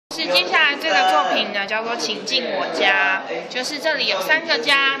就是接下来这个作品呢，叫做《请进我家》，就是这里有3个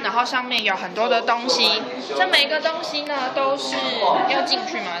家，然后上面有很多的东西。这每一个东西呢，都是要进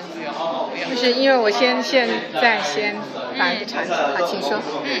去吗？不用，不用。不是，因为我先把这传出来，请说。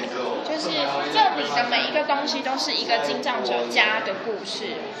就是这里的每一个东西都是一个精障者家的故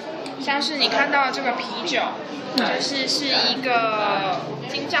事，像是你看到的这个啤酒，是一个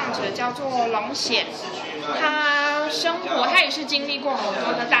精障者叫做龙显。他也是经历过很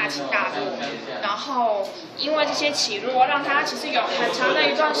多的大起大落，然后因为这些起落，让他其实有很长的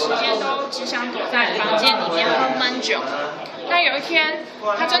一段时间都只想躲在房间里面喝闷酒。但有一天，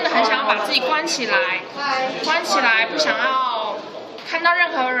他真的很想要把自己关起来，不想要看到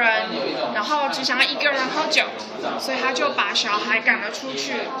任何人，然后只想要一个人喝酒，所以他就把小孩赶了出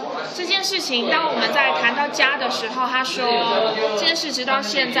去。这件事情，当我们在谈到家的时候，他说这件事直到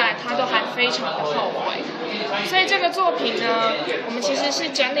现在他都还非常的后悔。所以这个作品呢，我们其实是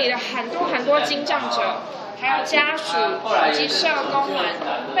整理了很多精障者，还有家属以及社工们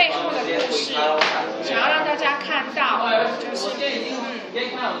背后的故事，想要让大家看到，就是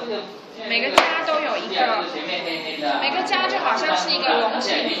每个家都有一个，每个家就好像是一个容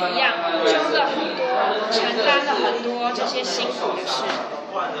器一样，装了很多，承担了很多这些辛苦的事。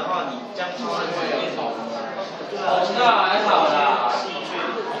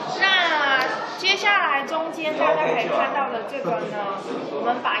那接下来中间大家可以看到的这个呢，我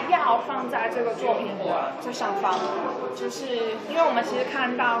们把药放在这个作品的最上方，就是因为我们其实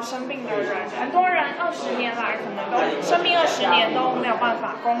看到生病的人，很多人20年来可能都生病20年都没有办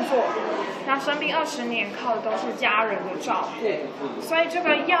法工作，那生病20年靠的都是家人的照顾，所以这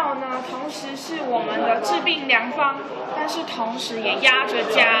个药呢，同时是我们的治病良方，但是同时也压着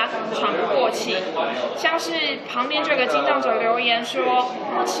家喘不过气。像是旁边这个精障者留言说，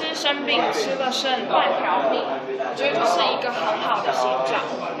不吃生病，吃了剩半条命，我觉得这是一个很好的写照。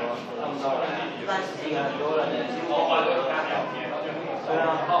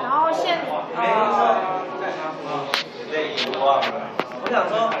然后我想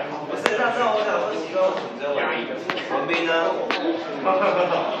说，不是，那时候我想说，其中只有旁边呢。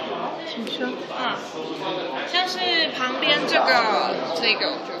请说。像是旁边这个我就可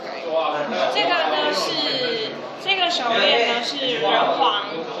以。这个手链呢是人皇，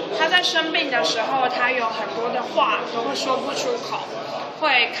他在生病的时候，他有很多的话都会说不出口，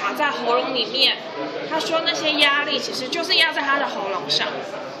会卡在喉咙里面。他说那些压力其实就是压在他的喉咙上，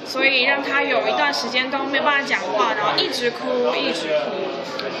所以让他有一段时间都没有办法讲话，然后一直哭。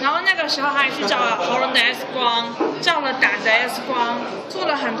然后那个时候他也去照了喉咙的 X 光，照了胆的 X 光，做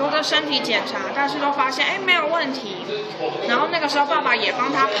了很多的身体检查，但是都发现没有问题。然后那个时候爸爸也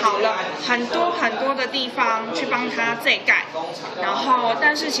帮他跑了很多的地方去帮他这盖，然后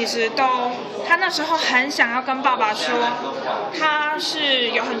但是其实他那时候很想要跟爸爸说，他是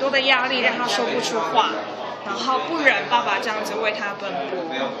有很多的压力让他说不出话，然后不忍爸爸这样子为他奔波。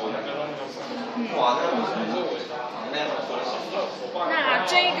那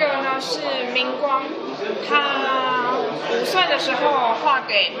这个呢是明光，他5岁的时候画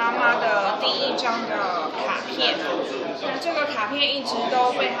给妈妈的第1张的卡片。那这个卡片一直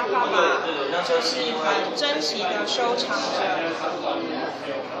都被他爸爸就是很珍惜的收藏着。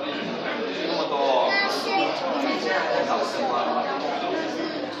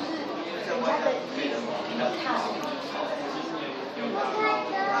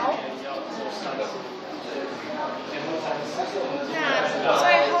那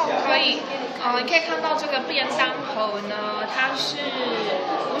最后你可以看到这个便当盒呢，它是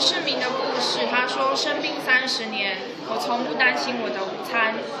吴世民的故事。他说生病30年，我从不担心我的午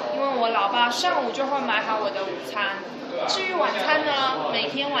餐，因为我老爸上午就会买好我的午餐。至于晚餐呢，每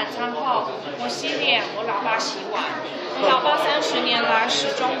天晚餐后我洗脸，我老爸洗碗。我老爸30年来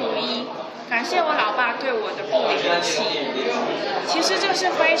始终如一，感谢我老爸对我的不离不弃。其实这是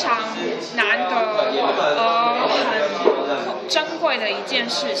非常难得很珍贵的一件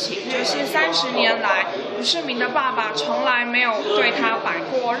事情，就是30年来吴世民的爸爸从来没有对他摆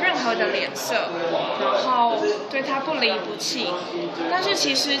过任何的脸色，然后对他不离不弃。但是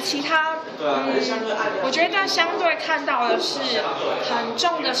其实其他我觉得相对看到的是很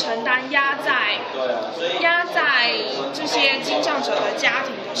重的承担压在这些精障者的家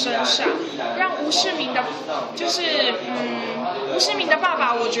庭的身上，让吴世民的吴世民的爸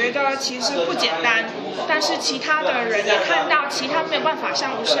爸，我觉得其实不简单，但是其他的人也看到其他没有办法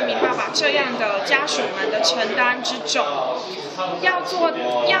像吴世民爸爸这样的家属们的承担之重，要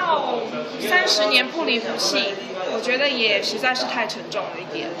30年不离不弃，我觉得也实在是太沉重了一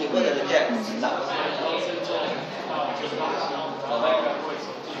点。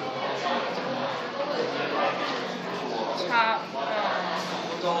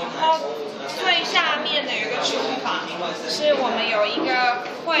然后最下面的有一个厨房，是我们有一个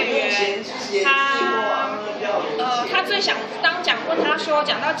会员，他最想问他说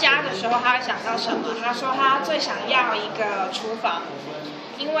讲到家的时候，他会想到什么？他说他最想要一个厨房，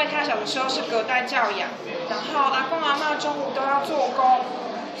因为他小的时候是隔代教养，然后阿公阿嬷中午都要做工，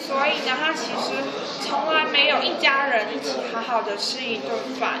所以呢，他其实从来没有一家人一起好好的吃一顿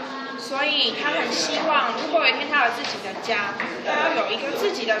饭。所以他很希望，如果有一天他有自己的家，他要有一个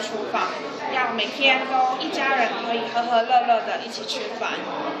自己的厨房，要每天都一家人可以和和乐乐的一起吃饭。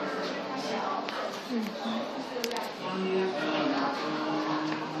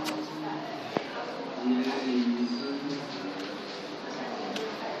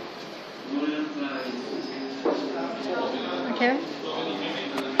OK。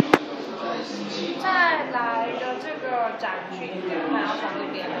再来的这个展区，还要从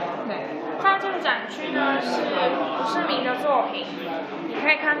这边。对，在这个展区呢是吴世明的作品，你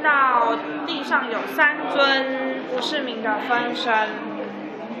可以看到地上有3尊吴世明的分身。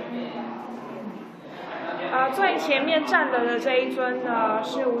最前面站的这一尊呢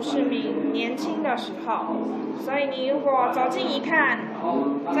是吴世明年轻的时候，所以你如果走近一看，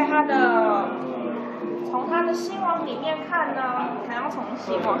在从他的心往里面看呢，还要从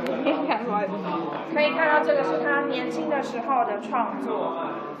心往里面看，不好意思，可以看到这个是他年轻的时候的创作。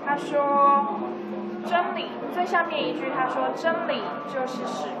他说真理，最下面一句他说真理就是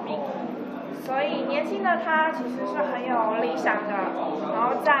使命。所以年轻的他其实是很有理想的，然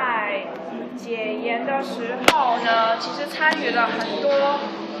后在解严的时候呢，其实参与了很多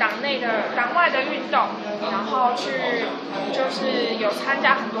党外的运动，然后就是有参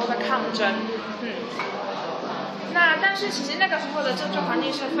加很多的抗争，但是其实那个时候的政治环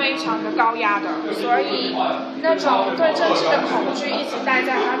境是非常的高压的，所以那种对政治的恐惧一直带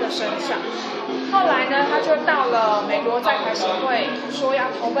在他的身上。后来呢，他就到了美国在台协会，说要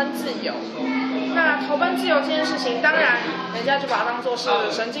投奔自由。那投奔自由这件事情，当然人家就把它当作是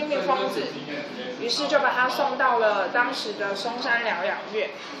神经病疯子，于是就把他送到了当时的松山疗养院。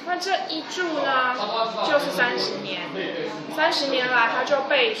那这一住呢，就是30年。30年来，他就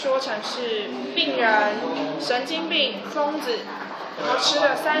被说成是病人、神经病、疯子，然后吃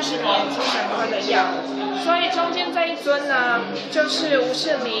了30年精神科的药。所以中间这一尊呢，就是吴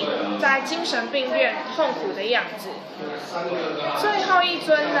世明在精神病院痛苦的样子。最后一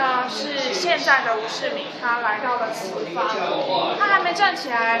尊呢，是现在的吴世明，他来到了此方，他还没站起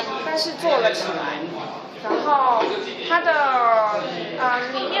来，但是坐了起来。然后他的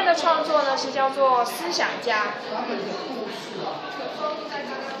里面的创作呢是叫做思想家。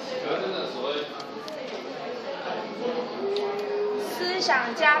思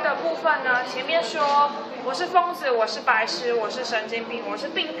想家的部分呢，前面说我是疯子，我是白痴，我是神经病，我是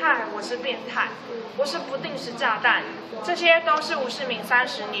病态，我是变态，我是不定时炸弹，这些都是吴世明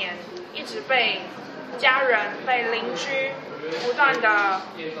30年一直被家人、被邻居不断的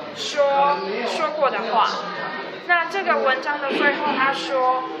说过的话。那这个文章的最后他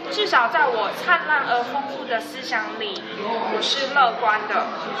说，至少在我灿烂而丰富的思想里，我是乐观的。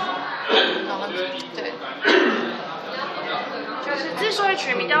对。就是之所以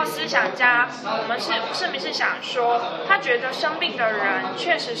取名叫思想家，吴世明是想说，他觉得生病的人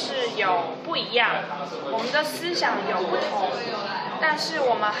确实是有不一样，我们的思想有不同，但是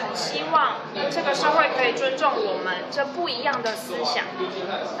我们很希望这个社会可以尊重我们这不一样的思想，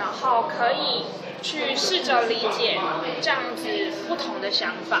然后可以去试着理解这样子不同的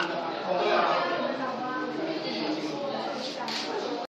想法。